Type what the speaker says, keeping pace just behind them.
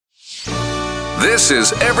This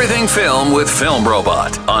is Everything Film with Film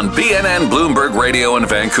Robot on BNN Bloomberg Radio in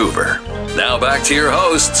Vancouver. Now back to your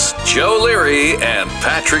hosts, Joe Leary and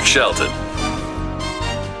Patrick Shelton.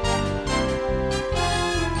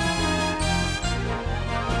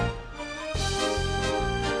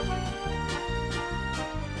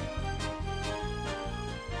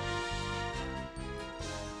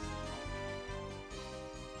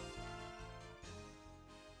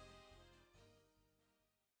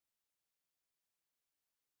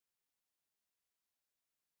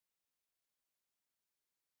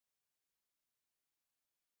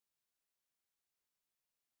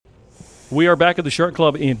 We are back at the Shark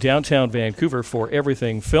Club in downtown Vancouver for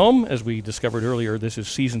Everything Film. As we discovered earlier, this is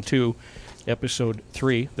Season 2, Episode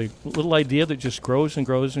 3. The little idea that just grows and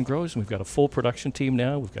grows and grows. And we've got a full production team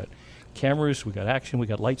now. We've got cameras, we've got action, we've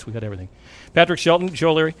got lights, we've got everything. Patrick Shelton,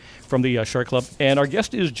 Joe Leary from the Shark Club. And our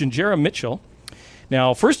guest is Gingerra Mitchell.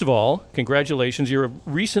 Now, first of all, congratulations. You're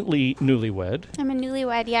recently newlywed. I'm a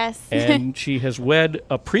newlywed, yes. And she has wed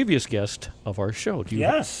a previous guest of our show.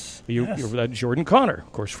 Yes. You're Jordan Connor,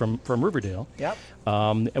 of course, from Riverdale. Yep.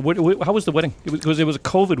 And how was the wedding? It was a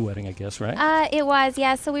COVID wedding, I guess, right? It was,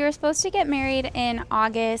 yeah. So we were supposed to get married in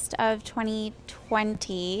August of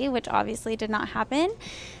 2020, which obviously did not happen.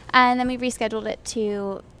 And then we rescheduled it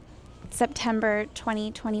to September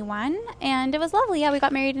 2021, and it was lovely. Yeah, we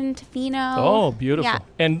got married in Tofino. Oh, beautiful. Yeah.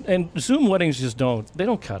 And Zoom weddings just don't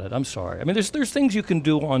cut it. I'm sorry. I mean, there's things you can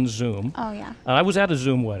do on Zoom. Oh, yeah. I was at a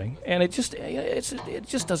Zoom wedding, and it just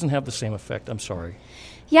doesn't have the same effect. I'm sorry.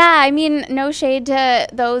 Yeah, I mean, no shade to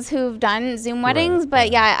those who've done Zoom weddings,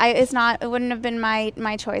 but yeah, it wouldn't have been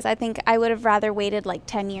my choice. I think I would have rather waited like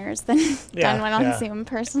 10 years than done one on Zoom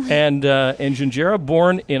personally. And Gingerra,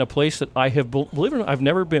 born in a place that I have, believe it or not, I've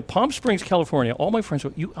never been. Palm Springs, California. All my friends,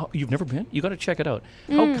 you've never been? You got to check it out.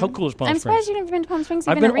 How cool is Palm Springs? I'm surprised you've never been to Palm Springs.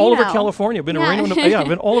 I've been all over California. I've been to Reno. I've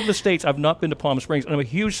been all over the States. I've not been to Palm Springs. And I'm a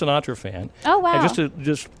huge Sinatra fan. Oh, wow. And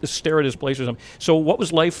just to stare at his place or something. So what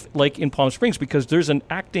was life like in Palm Springs? Because there's an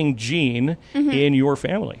acting gene in your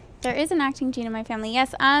family. There is an acting gene in my family,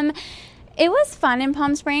 yes. It was fun in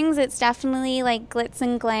Palm Springs. It's definitely like glitz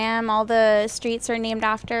and glam. All the streets are named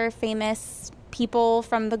after famous people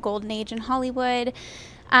from the golden age in Hollywood.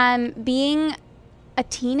 Being a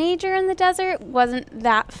teenager in the desert wasn't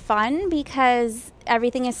that fun because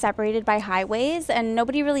everything is separated by highways and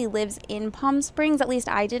nobody really lives in Palm Springs. At least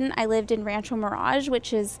I didn't. I lived in Rancho Mirage,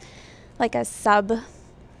 which is like a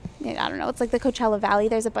I don't know, it's like the Coachella Valley.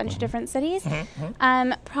 There's a bunch of different cities.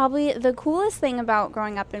 Probably the coolest thing about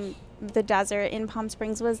growing up in the desert in Palm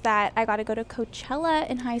Springs was that I got to go to Coachella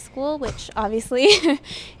in high school, which obviously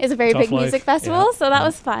is a very big music festival. Yeah. So that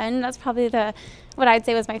was fun. That's probably what I'd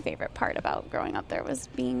say was my favorite part about growing up there, was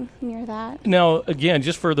being near that. Now, again,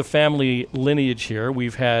 just for the family lineage here,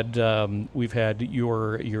 we've had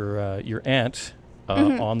your aunt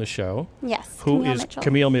on the show. Yes, who is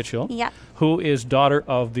Camille Mitchell. Yeah. Who is daughter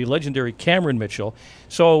of the legendary Cameron Mitchell.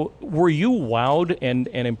 So were you wowed and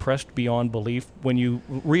impressed beyond belief when you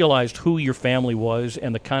realized who your family was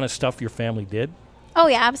and the kind of stuff your family did? Oh,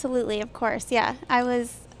 yeah, absolutely. Of course. Yeah. I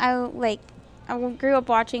grew up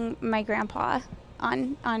watching my grandpa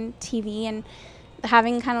on TV and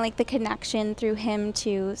having kind of like the connection through him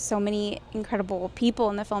to so many incredible people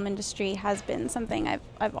in the film industry has been something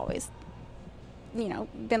I've always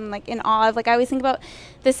been like in awe of. Like I always think about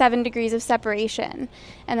the 7 degrees of separation,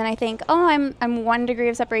 and then I think, oh, I'm 1 degree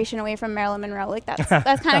of separation away from Marilyn Monroe. Like that's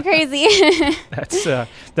kind of crazy.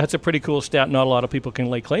 That's a pretty cool stat. Not a lot of people can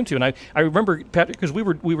lay claim to. And I remember, Patrick, because we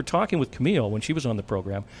were talking with Camille when she was on the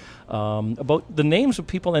program about the names of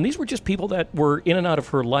people, and these were just people that were in and out of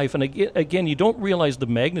her life. And again, you don't realize the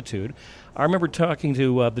magnitude. I remember talking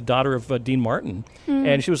to the daughter of Dean Martin,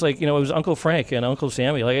 and she was like, it was Uncle Frank and Uncle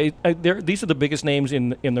Sammy. Like, these are the biggest names in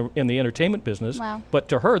the entertainment business. Wow. But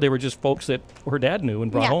to her, they were just folks that her dad knew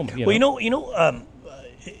and brought home. Well,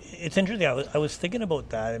 it's interesting. I was thinking about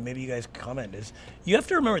that, and maybe you guys comment. Is you have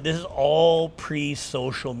to remember this is all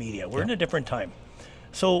pre-social media. We're in a different time.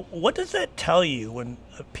 So what does that tell you when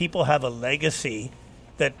people have a legacy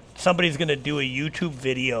that somebody's going to do a YouTube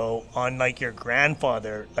video on like your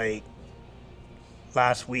grandfather like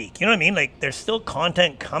last week? You know what I mean? Like there's still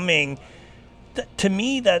content coming. To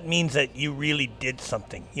me, that means that you really did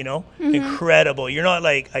something, incredible. You're not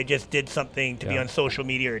like, I just did something to be on social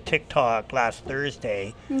media or TikTok last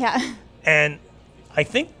Thursday. Yeah. And I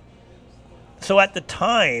think, so at the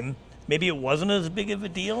time, maybe it wasn't as big of a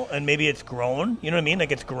deal, and maybe it's grown. You know what I mean?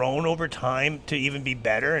 Like it's grown over time to even be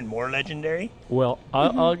better and more legendary. Well,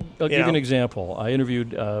 I'll give you an example. I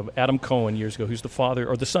interviewed Adam Cohen years ago, who's the father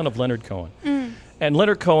or the son of Leonard Cohen. And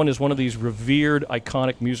Leonard Cohen is one of these revered,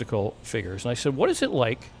 iconic musical figures. And I said, what is it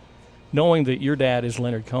like knowing that your dad is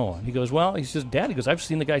Leonard Cohen? He goes, well, he's just dad. He goes, I've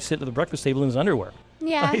seen the guy sit at the breakfast table in his underwear.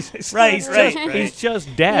 Yeah. Right. He's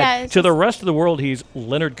just dad. Yeah, to the rest of the world, he's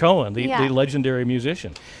Leonard Cohen, the legendary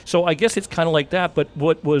musician. So I guess it's kind of like that. But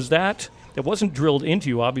what was that? It wasn't drilled into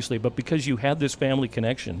you, obviously, but because you had this family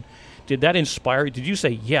connection, did that inspire you? Did you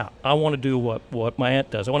say, yeah, I want to do what my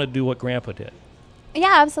aunt does. I want to do what Grandpa did.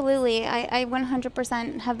 Yeah, absolutely. I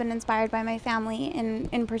 100% have been inspired by my family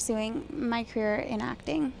in pursuing my career in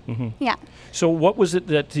acting. Mm-hmm. Yeah. So what was it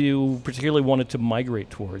that you particularly wanted to migrate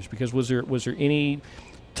towards? Because was there any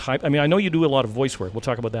type? I mean, I know you do a lot of voice work. We'll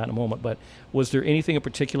talk about that in a moment. But was there anything in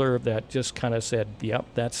particular that just kind of said, yep,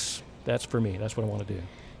 that's for me. That's what I want to do?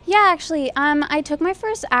 Yeah, actually, I took my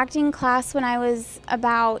first acting class when I was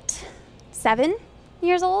about 7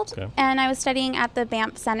 years old, okay. And I was studying at the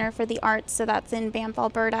Banff Center for the Arts, so that's in Banff,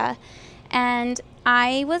 Alberta. And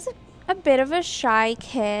I was a bit of a shy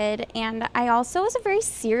kid, and I also was a very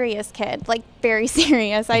serious kid, like very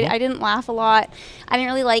serious. Mm-hmm. I didn't laugh a lot. I didn't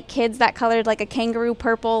really like kids that colored like a kangaroo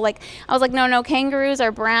purple. Like I was like, no, kangaroos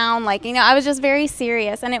are brown. Like, I was just very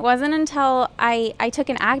serious. And it wasn't until I took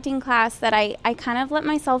an acting class that I kind of let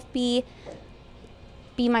myself be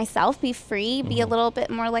myself, be free, mm-hmm. be a little bit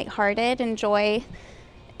more lighthearted, enjoy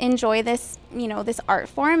this, this art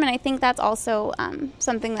form. And I think that's also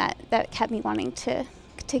something that kept me wanting to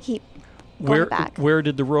keep going back. Where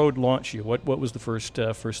did the road launch you? What was the first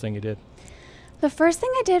thing you did? The first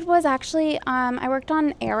thing I did was actually I worked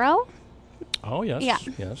on Arrow. Oh, yes. Yeah.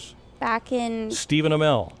 Yes. Back in Stephen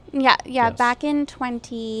Amell. Yeah, Yes. back in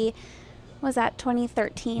 2013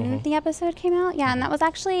 Mm-hmm. the episode came out. Yeah, and that was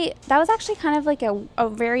actually kind of like a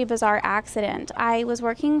very bizarre accident. I was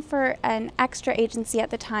working for an extra agency at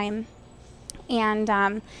the time, and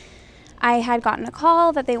I had gotten a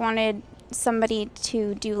call that they wanted somebody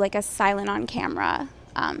to do like a silent on camera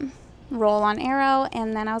role on Arrow,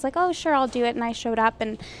 and then I was like, oh sure, I'll do it. And I showed up,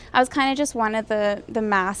 and I was kind of just one of the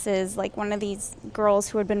masses, like one of these girls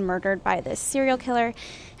who had been murdered by this serial killer.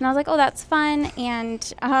 And I was like, oh, that's fun.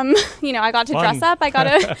 And I got to dress up. I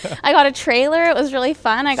got a trailer. It was really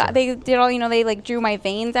fun. They did all, they like drew my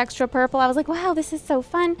veins extra purple. I was like, wow, this is so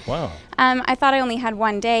fun. Wow. I thought I only had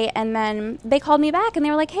one day, and then they called me back and they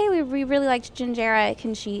were like, hey, we really liked Gingera.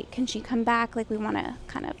 Can she come back? Like, we want to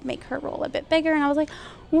kind of make her role a bit bigger. And I was like,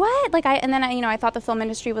 what? Like, I thought the film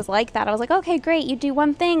industry was like that. I was like, okay, great. You do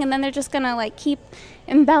one thing and then they're just going to like keep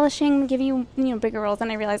embellishing, give you, bigger roles.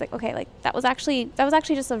 And I realized like, okay, like that was actually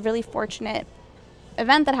just a really fortunate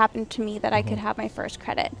event that happened to me, that I could have my first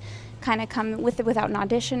credit kind of come without an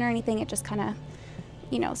audition or anything. It just kind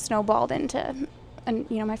of, snowballed into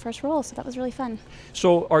my first role. So that was really fun.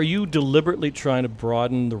 So are you deliberately trying to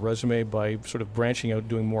broaden the resume by sort of branching out,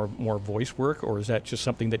 doing more voice work, or is that just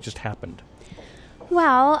something that just happened?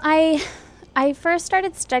 Well, I first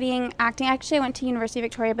started studying acting. Actually, I went to University of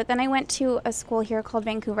Victoria, but then I went to a school here called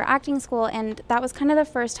Vancouver Acting School, and that was kind of the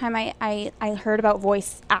first time I heard about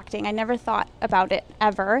voice acting. I never thought about it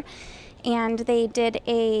ever. And they did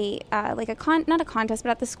not a contest, but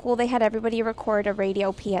at the school they had everybody record a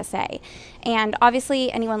radio PSA. And obviously,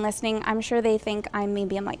 anyone listening, I'm sure they think I'm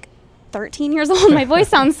like 13 years old. My voice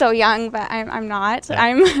sounds so young, but I'm not. Yeah.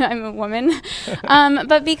 I'm a woman.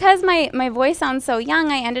 But because my voice sounds so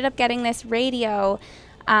young, I ended up getting this radio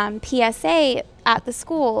PSA at the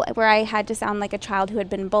school where I had to sound like a child who had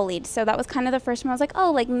been bullied. So that was kind of the first time I was like,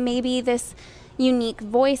 oh, like maybe this unique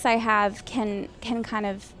voice I have can kind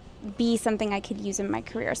of be something I could use in my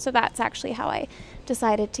career. So that's actually how I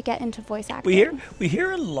decided to get into voice acting. We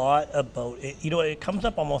hear a lot about it. It comes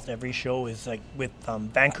up almost every show is like with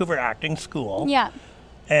Vancouver Acting School. Yeah.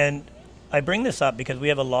 And I bring this up because we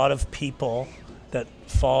have a lot of people that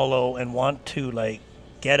follow and want to like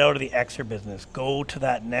get out of the extra business, go to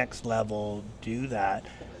that next level, do that.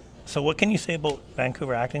 So what can you say about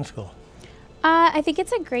Vancouver Acting School? I think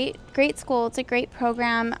it's a great school. It's a great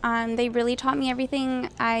program. They really taught me everything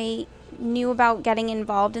I knew about getting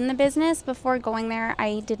involved in the business. Before going there,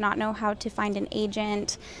 I did not know how to find an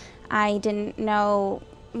agent. I didn't know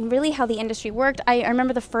really how the industry worked. I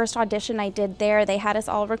remember the first audition I did there, they had us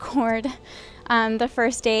all record. The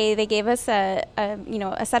first day, they gave us a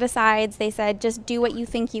set of sides. They said, just do what you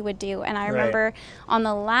think you would do. And I remember on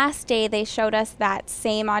the last day, they showed us that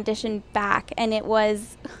same audition back, and it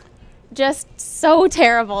was just so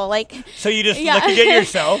terrible. Like, so you just looking at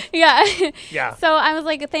yourself. Yeah. So I was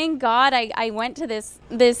like, thank God I went to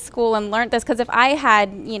this school and learned this, because if I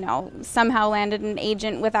had somehow landed an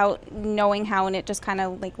agent without knowing how, and it just kind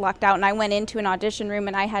of like lucked out, and I went into an audition room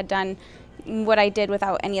and I had done what I did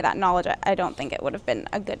without any of that knowledge, I don't think it would have been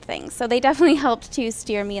a good thing. So they definitely helped to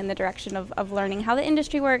steer me in the direction of learning how the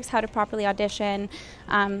industry works, how to properly audition.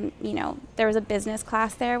 There was a business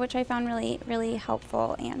class there, which I found really, really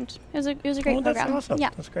helpful, and it was a great program. That's awesome. Yeah.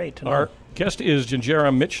 That's great to know. Our guest is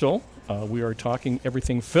Gingerra Mitchell. We are talking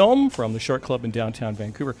everything film from the Short Club in downtown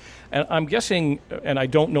Vancouver. And I'm guessing, and I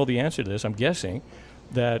don't know the answer to this, I'm guessing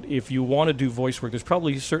that if you want to do voice work, there's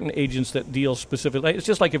probably certain agents that deal specifically. It's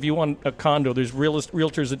just like if you want a condo, there's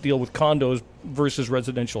realtors that deal with condos versus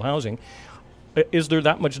residential housing. Is there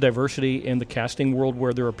that much diversity in the casting world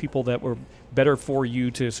where there are people that were better for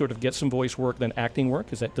you to sort of get some voice work than acting work?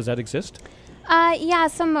 Does that exist? Yeah,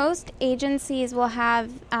 so most agencies will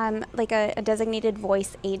have like a designated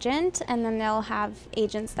voice agent, and then they'll have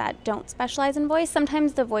agents that don't specialize in voice.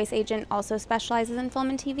 Sometimes the voice agent also specializes in film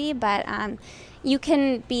and TV, but you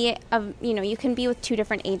can be with two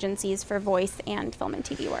different agencies for voice and film and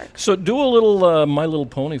TV work. So do a little My Little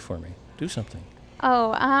Pony for me. Do something.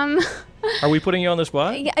 Oh, Are we putting you on the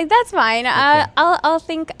spot? yeah, that's fine.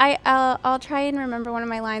 Okay. I'll try and remember one of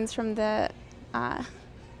my lines from the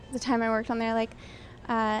time I worked on there.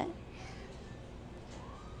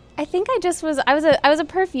 I think I was a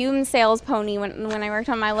perfume sales pony when I worked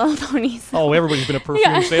on My Little Pony. So. Oh, everybody's been a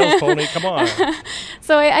perfume sales pony. Come on.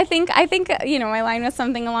 So I think my line was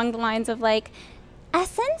something along the lines of like,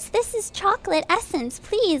 Essence, this is chocolate essence.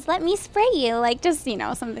 Please let me spray you.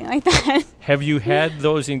 Something like that. Have you had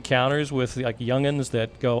those encounters with like youngins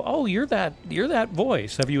that go, "Oh, you're that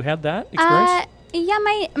voice"? Have you had that experience? Yeah,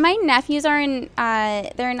 my nephews are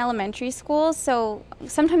they're in elementary school, so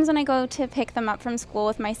sometimes when I go to pick them up from school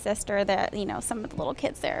with my sister, that some of the little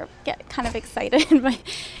kids there get kind of excited. But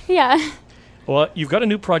yeah. Well, you've got a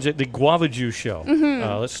new project, the Guava Juice Show.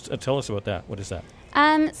 Mm-hmm. Let's tell us about that. What is that?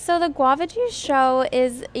 So the Guava Juice Show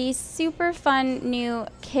is a super fun new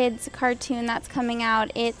kids cartoon that's coming out.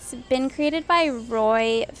 It's been created by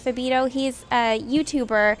Roy Fabito. He's a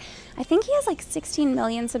YouTuber. I think he has like 16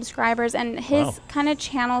 million subscribers, and his kind of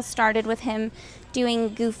channel started with him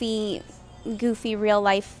doing goofy real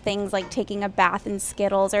life things like taking a bath in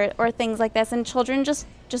Skittles or things like this, and children just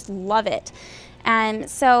love it. And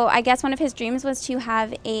so I guess one of his dreams was to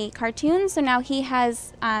have a cartoon. So now he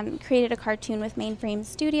has created a cartoon with Mainframe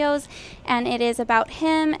Studios, and it is about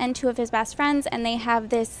him and two of his best friends, and they have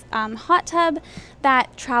this hot tub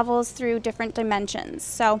that travels through different dimensions.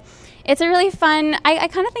 So it's a really fun, I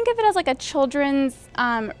kind of think of it as like a children's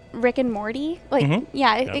Rick and Morty.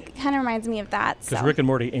 It kind of reminds me of that. Because So. Rick and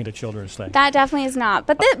Morty ain't a children's thing. That definitely is not,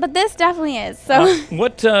 but this definitely is. So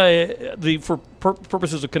For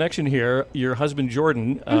purposes of connection here, your husband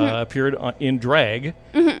Jordan appeared in drag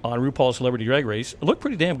on RuPaul's Celebrity Drag Race. It looked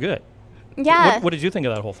pretty damn good. Yeah. What did you think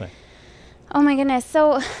of that whole thing? Oh my goodness.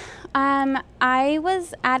 So I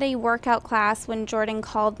was at a workout class when Jordan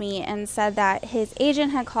called me and said that his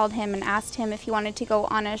agent had called him and asked him if he wanted to go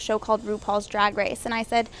on a show called RuPaul's Drag Race. And I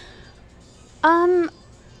said,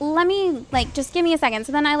 let me, just give me a second.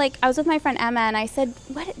 So then I was with my friend Emma, and I said,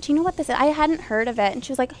 "What? Do you know what this is?" I hadn't heard of it. And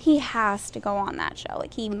she was like, "He has to go on that show.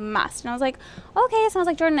 He must." And I was like, "Okay." So I was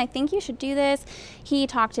like, "Jordan, I think you should do this." He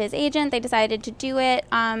talked to his agent. They decided to do it.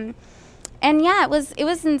 And yeah, it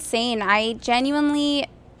was insane. I genuinely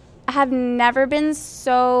have never been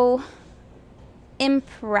so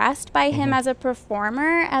impressed by him as a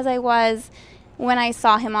performer as I was when I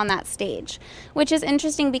saw him on that stage, which is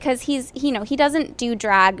interesting because he doesn't do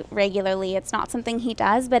drag regularly. It's not something he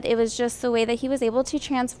does, but it was just the way that he was able to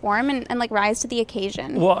transform and rise to the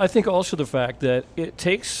occasion. Well, I think also the fact that it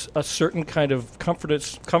takes a certain kind of comfort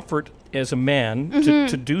as a man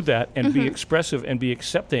to do that and be expressive and be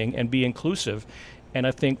accepting and be inclusive. And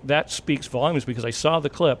I think that speaks volumes because I saw the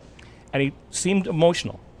clip and he seemed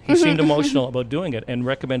emotional. He seemed emotional about doing it and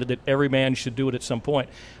recommended that every man should do it at some point.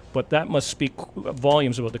 But that must speak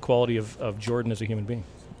volumes about the quality of Jordan as a human being.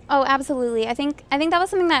 Oh, absolutely. I think that was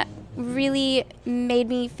something that really made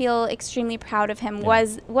me feel extremely proud of him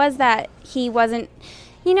was that he wasn't,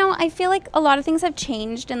 I feel like a lot of things have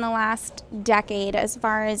changed in the last decade as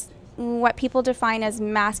far as what people define as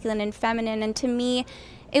masculine and feminine. And to me,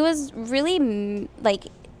 it was really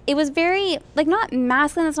it was very, not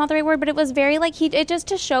masculine, that's not the right word, but it was very just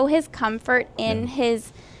to show his comfort in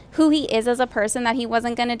who he is as a person, that he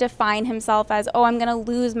wasn't going to define himself as, I'm going to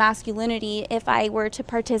lose masculinity if I were to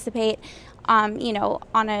participate, on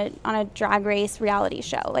a drag race reality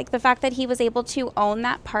show. The fact that he was able to own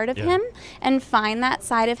that part of him and find that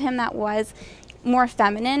side of him that was more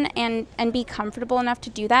feminine and be comfortable enough to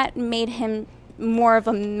do that made him more of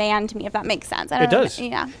a man to me, if that makes sense. It does.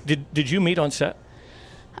 Yeah. Did you meet on set?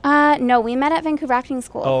 No, we met at Vancouver Acting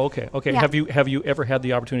School. Oh, okay. Okay. Yeah. Have you ever had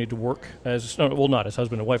the opportunity to work as, no, well, not as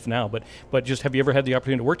husband and wife now, but just have you ever had the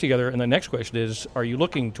opportunity to work together? And the next question is, are you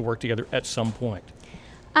looking to work together at some point?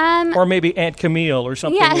 Or maybe Aunt Camille or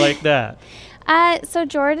something Yeah. like that. So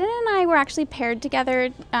Jordan and I were actually paired together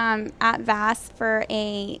at VAS for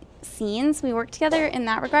a scene. So we worked together in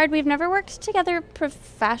that regard. We've never worked together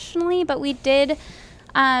professionally, but we did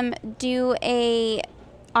do a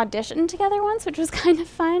audition together once, which was kind of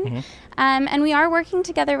fun. Mm-hmm. And we are working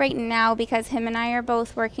together right now because him and I are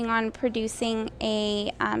both working on producing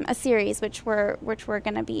a series, which we're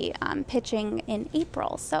going to be pitching in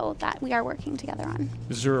April. So that we are working together on.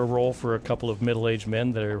 Is there a role for a couple of middle-aged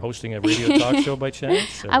men that are hosting a radio talk show by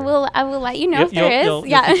chance? I will let you know if there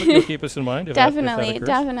is. You'll keep us in mind. If Definitely, that occurs?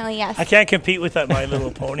 definitely, yes. I can't compete with that My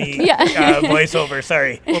Little Pony voiceover.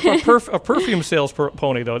 Sorry. Well, a perfume sales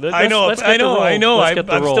pony, though. I know. Let's get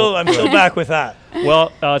the role. I'm still back with that.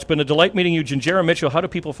 Well, it's been a delight meeting you, Gingerra Mitchell. How do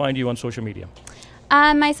people find you on social media?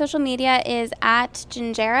 My social media is at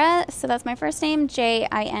Gingerra, so that's my first name,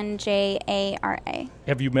 Jinjara.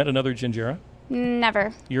 Have you met another Gingerra?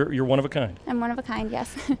 Never. You're one of a kind. I'm one of a kind,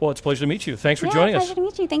 yes. Well, it's a pleasure to meet you. Thanks for joining us. Pleasure to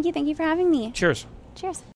meet you. Thank you for having me. Cheers. Cheers.